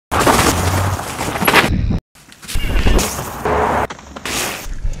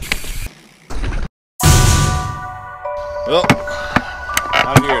Well,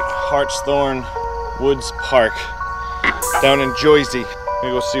 out here at Hartshorne Woods Park down in Jersey.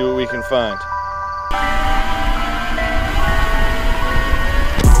 Maybe we'll see what we can find.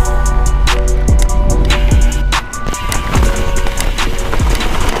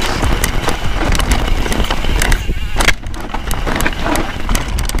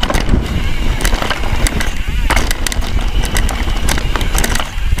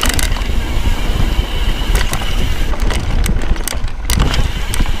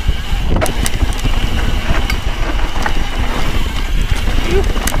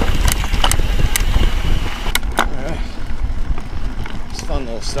 Fun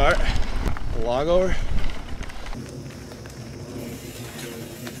little start. Log over.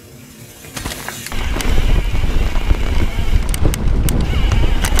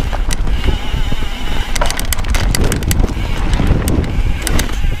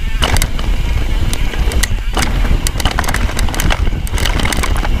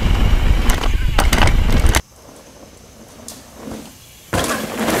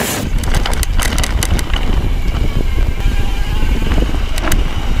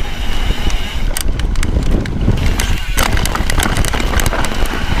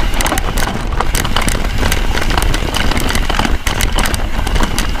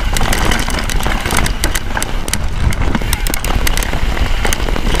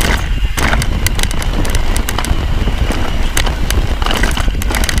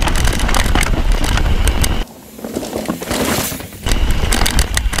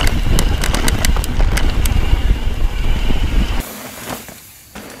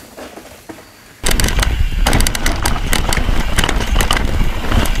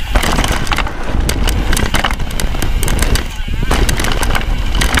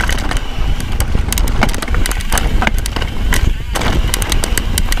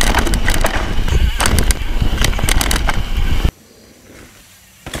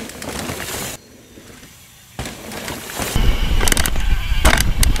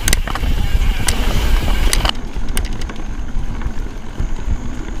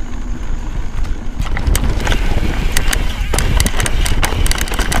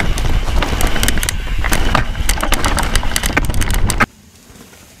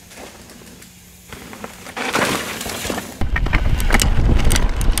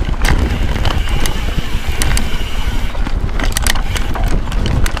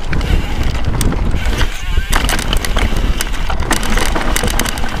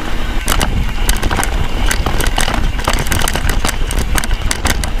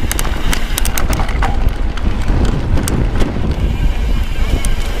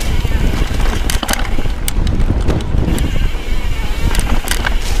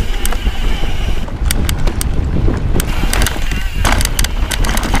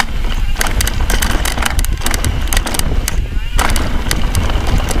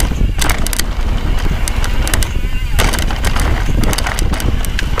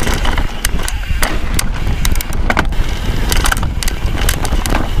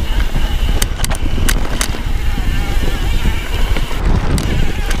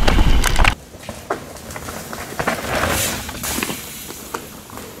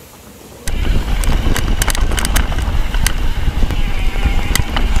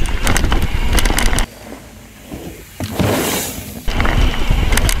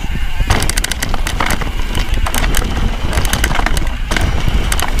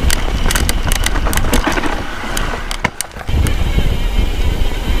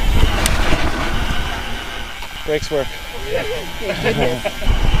 Brakes work.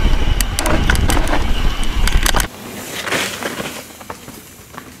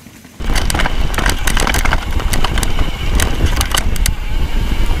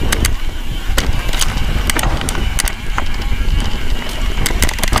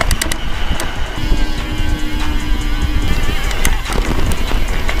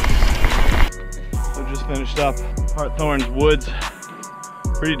 So just finished up Hartshorne Woods.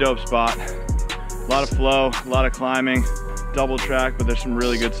 Pretty dope spot. A lot of flow, a lot of climbing, double track, but there's some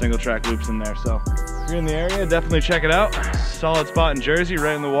really good single track loops in there. So if you're in the area, definitely check it out. Solid spot in Jersey,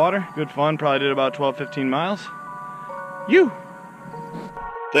 right in the water. Good fun, probably did about 12-15 miles.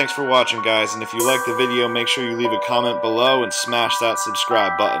 Thanks for watching, guys, and if you liked the video, make sure you leave a comment below and smash that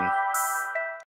subscribe button.